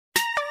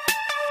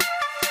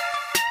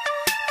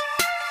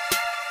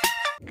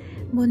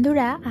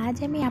বন্ধুরা, আজ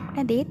আমি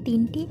আপনাদের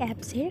 3টি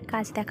অ্যাপসের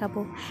কাজ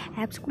দেখাবো।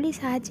 অ্যাপসগুলির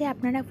সাহায্যে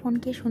আপনারা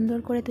ফোনকে সুন্দর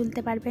করে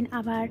তুলতে পারবেন,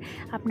 আবার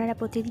আপনারা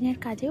প্রতিদিনের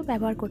কাজেও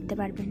ব্যবহার করতে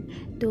পারবেন।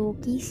 তো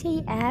কী সেই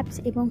অ্যাপস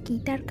এবং কী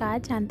তার কাজ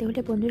জানতে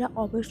হলে বন্ধুরা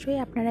অবশ্যই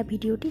আপনারা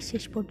ভিডিওটি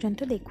শেষ পর্যন্ত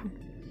দেখুন।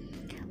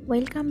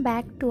 Welcome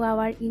back to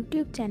our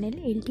YouTube channel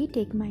LT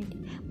TECHMIND।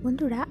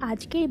 বন্ধুরা,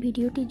 আজকের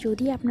ভিডিওটি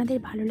যদি আপনাদের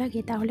ভালো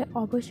লাগে তাহলে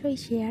অবশ্যই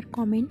শেয়ার,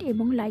 কমেন্ট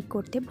এবং লাইক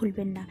করতে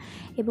ভুলবেন না।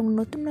 এবং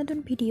নতুন নতুন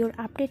ভিডিওর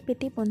আপডেট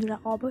পেতে বন্ধুরা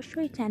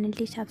অবশ্যই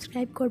চ্যানেলটি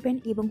সাবস্ক্রাইব করবেন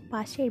এবং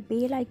পাশের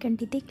বেল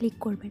আইকনটিতে ক্লিক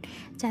করবেন,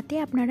 যাতে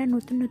আপনারা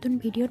নতুন নতুন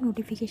ভিডিওর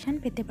নোটিফিকেশান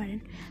পেতে পারেন।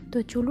 তো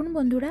চলুন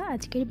বন্ধুরা,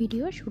 আজকের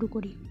ভিডিও শুরু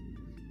করি।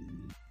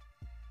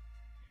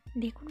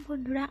 দেখুন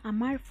বন্ধুরা,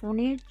 আমার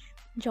ফোনের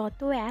যত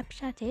অ্যাপস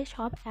আছে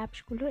সব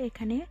অ্যাপসগুলো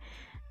এখানে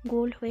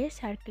গোল হয়ে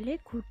সার্কেলে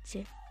ঘুরছে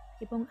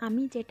এবং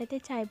আমি যেটাতে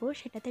চাইবো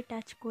সেটাতে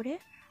টাচ করে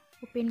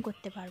ওপেন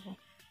করতে পারবো।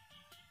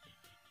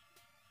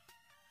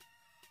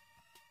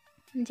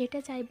 যেটা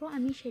চাইবো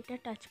আমি সেটা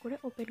টাচ করে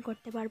ওপেন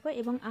করতে পারবো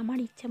এবং আমার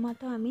ইচ্ছে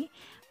মতো আমি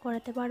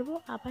করাতে পারবো,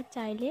 আবার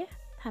চাইলে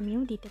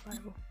থামিয়েও দিতে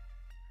পারবো।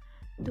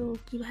 তো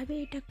কিভাবে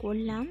এটা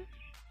করলাম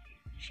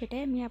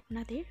সেটাই আমি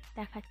আপনাদের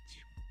দেখাচ্ছি।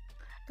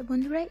 তো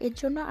বন্ধুরা, এর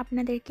জন্য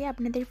আপনাদেরকে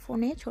আপনাদের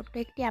ফোনে ছোট্ট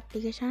একটি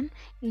অ্যাপ্লিকেশান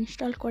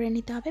ইনস্টল করে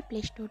নিতে হবে প্লে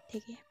স্টোর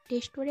থেকে। প্লে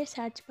স্টোরে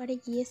সার্চ বারে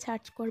গিয়ে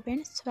সার্চ করবেন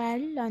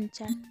সোয়াল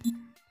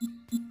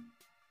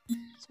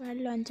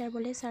লঞ্চার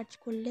বলে সার্চ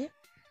করলে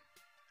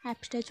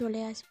অ্যাপসটা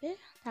চলে আসবে।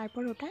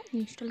 তারপর ওটা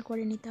ইনস্টল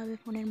করে নিতে হবে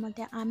ফোনের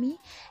মধ্যে। আমি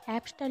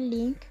অ্যাপসটার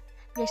লিঙ্ক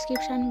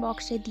ডেসক্রিপশান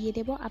বক্সে দিয়ে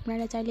দেবো,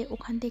 আপনারা চাইলে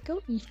ওখান থেকেও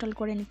ইনস্টল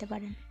করে নিতে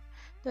পারেন।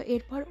 তো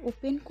এরপর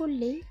ওপেন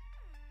করলেই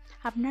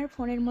আপনার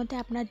ফোনের মধ্যে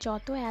আপনার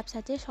যত অ্যাপস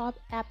আছে সব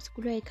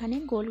অ্যাপসগুলো এখানে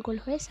গোল গোল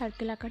হয়ে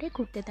সার্কেল আকারে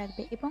ঘুরতে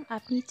থাকবে এবং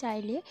আপনি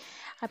চাইলে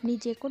আপনি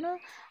যে কোনো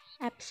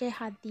অ্যাপসে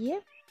হাত দিয়ে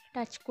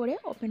টাচ করে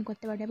ওপেন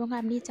করতে পারেন এবং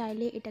আপনি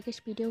চাইলে এটাকে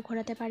স্পিডেও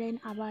ঘোরাতে পারেন,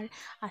 আবার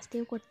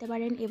আস্তেও করতে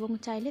পারেন এবং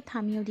চাইলে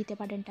থামিয়েও দিতে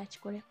পারেন টাচ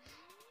করে।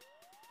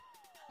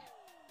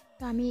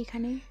 তো আমি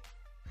এখানে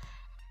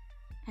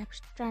অ্যাপস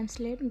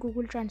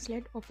গুগল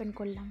ট্রান্সলেট ওপেন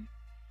করলাম।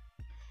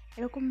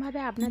 এরকমভাবে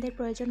আপনাদের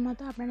প্রয়োজন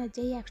মতো আপনারা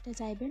যেই অ্যাপসটা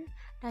চাইবেন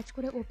টাচ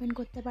করে ওপেন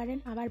করতে পারেন,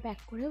 আবার ব্যাক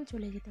করেও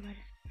চলে যেতে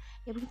পারেন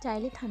এবং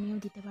চাইলে থামিয়েও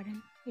দিতে পারেন।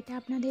 এটা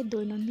আপনাদের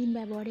দৈনন্দিন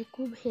ব্যবহারে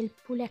খুব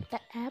হেল্পফুল একটা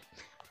অ্যাপ।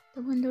 তো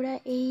বন্ধুরা,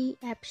 এই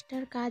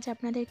অ্যাপসটার কাজ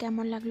আপনাদের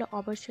কেমন লাগলো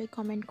অবশ্যই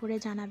কমেন্ট করে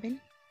জানাবেন।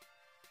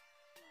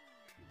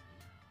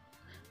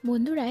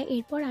 বন্ধুরা,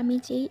 এরপর আমি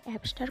যেই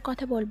অ্যাপসটার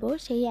কথা বলবো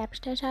সেই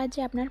অ্যাপসটার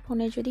সাহায্যে আপনার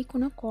ফোনে যদি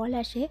কোনো কল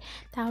আসে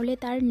তাহলে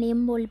তার নেম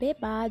বলবে,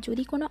 বা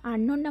যদি কোনো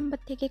আননোন নাম্বার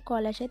থেকে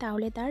কল আসে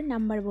তাহলে তার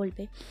নাম্বার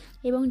বলবে,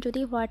 এবং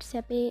যদি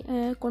হোয়াটসঅ্যাপে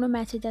কোনো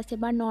মেসেজ আসে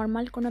বা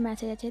নর্মাল কোনো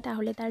মেসেজ আছে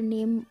তাহলে তার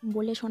নেম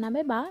বলে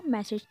শোনাবে বা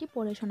মেসেজটি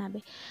পড়ে শোনাবে।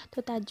 তো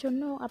তার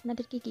জন্য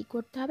আপনাদেরকে কী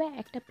করতে হবে,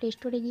 একটা প্লে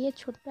স্টোরে গিয়ে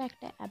ছোট্ট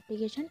একটা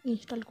অ্যাপ্লিকেশান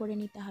ইনস্টল করে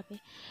নিতে হবে।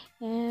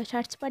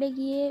 সার্চ বারে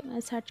গিয়ে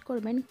সার্চ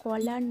করবেন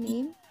কলার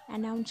নেম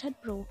অ্যানাউন্সার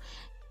প্রো।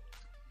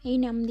 এই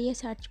নাম দিয়ে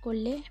সার্চ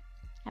করলে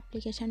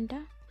অ্যাপ্লিকেশানটা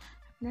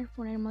আপনার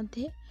ফোনের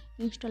মধ্যে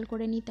ইনস্টল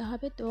করে নিতে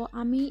হবে। তো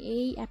আমি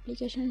এই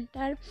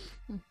অ্যাপ্লিকেশানটার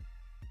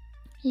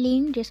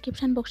লিঙ্ক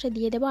ডেসক্রিপশান বক্সে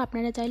দিয়ে দেবো,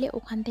 আপনারা চাইলে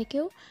ওখান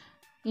থেকেও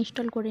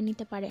ইনস্টল করে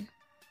নিতে পারেন।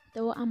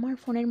 তো আমার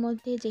ফোনের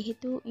মধ্যে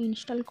যেহেতু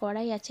ইনস্টল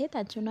করাই আছে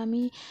তার জন্য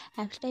আমি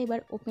অ্যাপসটা এবার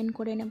ওপেন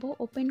করে নেব।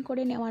 ওপেন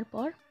করে নেওয়ার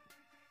পর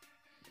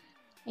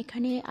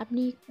এখানে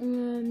আপনি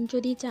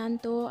যদি চান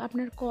তো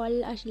আপনার কল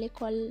আসলে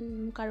কল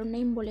কারোর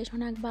নেম বলে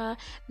শোনাক, বা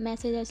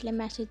মেসেজ আসলে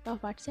মেসেজ বা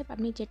হোয়াটসঅ্যাপ,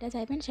 আপনি যেটা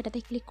চাইবেন সেটাতে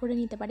ক্লিক করে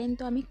নিতে পারেন।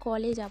 তো আমি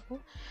কলে যাব।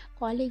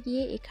 কলে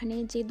গিয়ে এখানে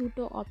যে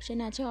দুটো অপশান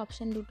আছে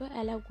অপশান দুটো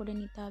অ্যালাউ করে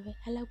নিতে হবে।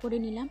 অ্যালাউ করে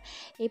নিলাম।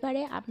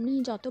 এবারে আপনি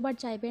যতবার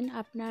চাইবেন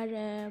আপনার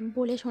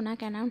বলে শোনাক,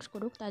 অ্যানাউন্স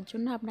করুক, তার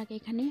জন্য আপনাকে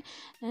এখানে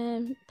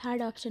থার্ড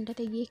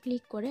অপশানটাতে গিয়ে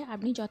ক্লিক করে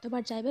আপনি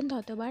যতবার চাইবেন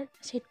ততবার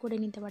সেট করে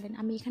নিতে পারেন।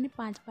 আমি এখানে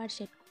 5 বার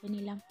সেট করে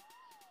নিলাম।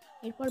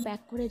 এরপর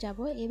ব্যাক করে যাব।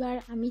 এবার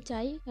আমি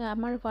চাই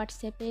আমার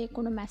হোয়াটসঅ্যাপে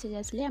কোনো মেসেজ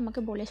আসলে আমাকে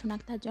বলে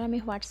শোনাক, তার জন্য আমি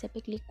হোয়াটসঅ্যাপে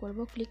ক্লিক করব।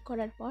 ক্লিক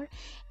করার পর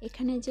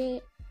এখানে যে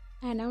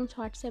অ্যানাউন্স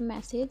হোয়াটসঅ্যাপ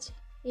মেসেজ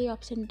এই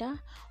অপশানটা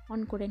অন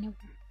করে নেব।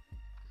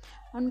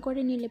 অন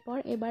করে নিলে পর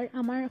এবার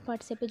আমার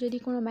হোয়াটসঅ্যাপে যদি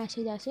কোনো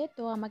মেসেজ আসে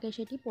তো আমাকে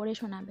সেটি পড়ে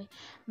শোনাবে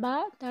বা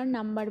তার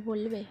নাম্বার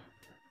বলবে।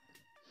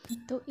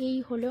 তো এই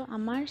হলো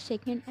আমার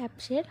সেকেন্ড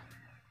অ্যাপসের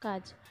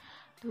কাজ।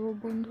 তো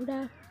বন্ধুরা,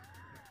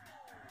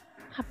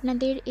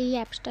 আপনাদের এই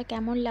অ্যাপসটা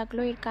কেমন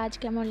লাগলো, এর কাজ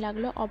কেমন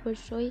লাগলো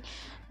অবশ্যই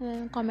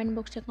কমেন্ট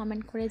বক্সে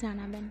কমেন্ট করে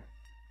জানাবেন।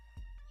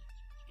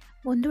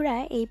 বন্ধুরা,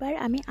 এইবার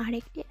আমি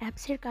আরেকটি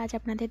অ্যাপসের কাজ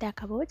আপনাদের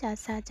দেখাবো, যার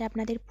সাহায্যে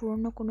আপনাদের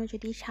পুরনো কোনো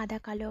যদি সাদা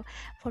কালো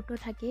ফটো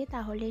থাকে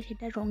তাহলে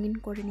সেটা রঙিন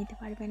করে নিতে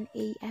পারবেন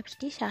এই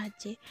অ্যাপসটির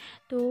সাহায্যে।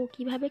 তো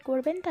কিভাবে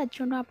করবেন তার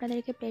জন্য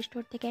আপনাদেরকে প্লে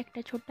স্টোর থেকে একটা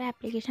ছোট্ট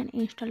অ্যাপ্লিকেশান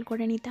ইনস্টল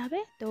করে নিতে হবে।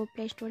 তো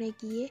প্লে স্টোরে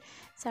গিয়ে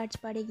সার্চ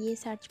বারে গিয়ে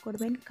সার্চ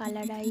করবেন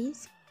কালারাইজ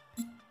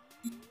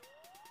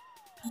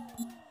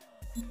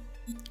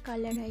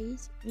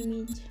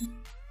ইমেজ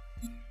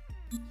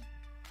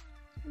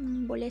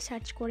বলে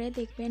সার্চ করে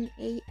দেখবেন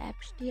এই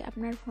অ্যাপসটি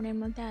আপনার ফোনের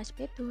মধ্যে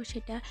আসবে, তো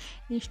সেটা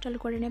ইনস্টল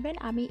করে নেবেন।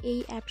 আমি এই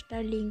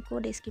অ্যাপসটার লিঙ্কও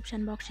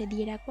ডেসক্রিপশান বক্সে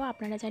দিয়ে রাখবো,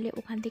 আপনারা চাইলে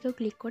ওখান থেকেও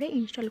ক্লিক করে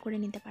ইনস্টল করে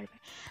নিতে পারবেন।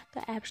 তো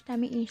অ্যাপসটা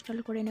আমি ইনস্টল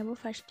করে নেব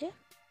ফার্স্টে।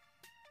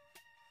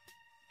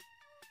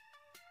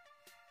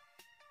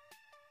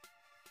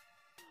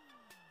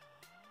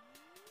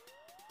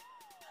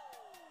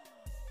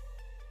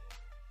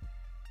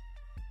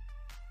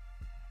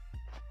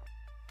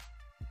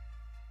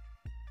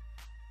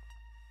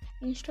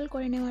 ইনস্টল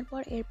করে নেওয়ার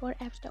পর এরপর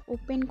অ্যাপসটা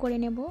ওপেন করে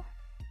নেব।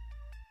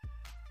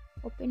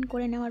 ওপেন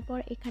করে নেওয়ার পর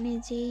এখানে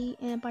যেই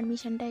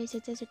পারমিশনটা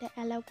এসেছে সেটা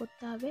অ্যালাউ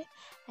করতে হবে।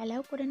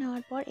 অ্যালাউ করে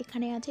নেওয়ার পর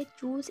এখানে আছে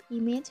choose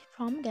image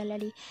from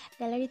gallery.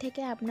 Gallery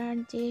থেকে আপনার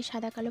যে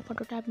সাদা কালো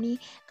ফটোটা আপনি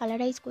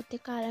কালারাইজ করতে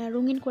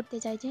রঙিন করতে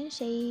চাইছেন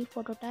সেই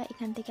ফটোটা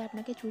এখান থেকে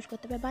আপনাকে চুজ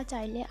করতে হবে, বা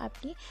চাইলে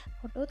আপনি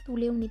ফটো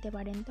তুলেও নিতে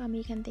পারেন। তো আমি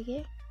এখান থেকে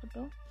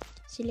ফটো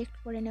সিলেক্ট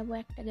করে নেব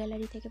একটা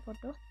গ্যালারি থেকে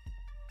ফটো।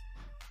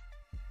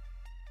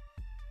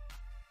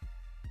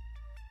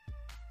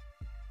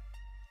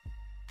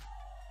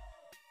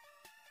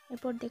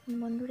 এরপর দেখুন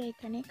বন্ধুরা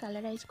এখানে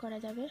কালারাইজ করা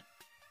যাবে।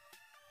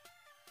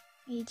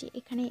 এই যে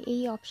এখানে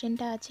এই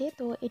অপশানটা আছে,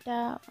 তো এটা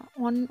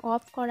অন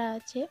অফ করা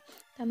আছে,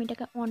 তো আমি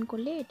এটাকে অন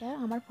করলে এটা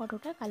আমার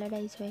ফটোটা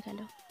কালারাইজ হয়ে গেল।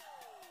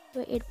 তো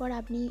এরপর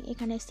আপনি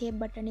এখানে সেভ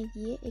বাটনে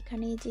গিয়ে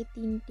এখানে যে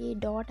 3টে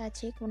ডট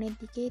আছে কোণের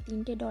দিকে,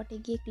 3টে ডটে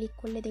গিয়ে ক্লিক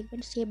করলে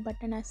দেখবেন সেভ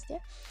বাটন আসছে।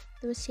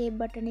 তো সেভ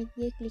বাটনে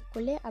গিয়ে ক্লিক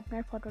করলে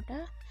আপনার ফটোটা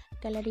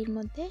গ্যালারির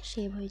মধ্যে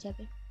সেভ হয়ে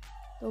যাবে।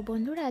 তো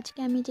বন্ধুরা আজকে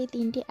আমি যে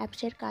 3টি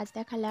অ্যাপসের কাজ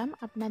দেখালাম,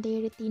 আপনাদের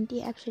 3টি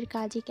অ্যাপসের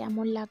কাজই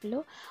কেমন লাগলো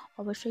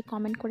অবশ্যই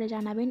কমেন্ট করে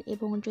জানাবেন,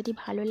 এবং যদি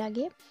ভালো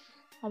লাগে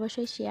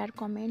অবশ্যই শেয়ার,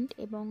 কমেন্ট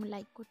এবং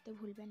লাইক করতে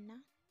ভুলবেন না।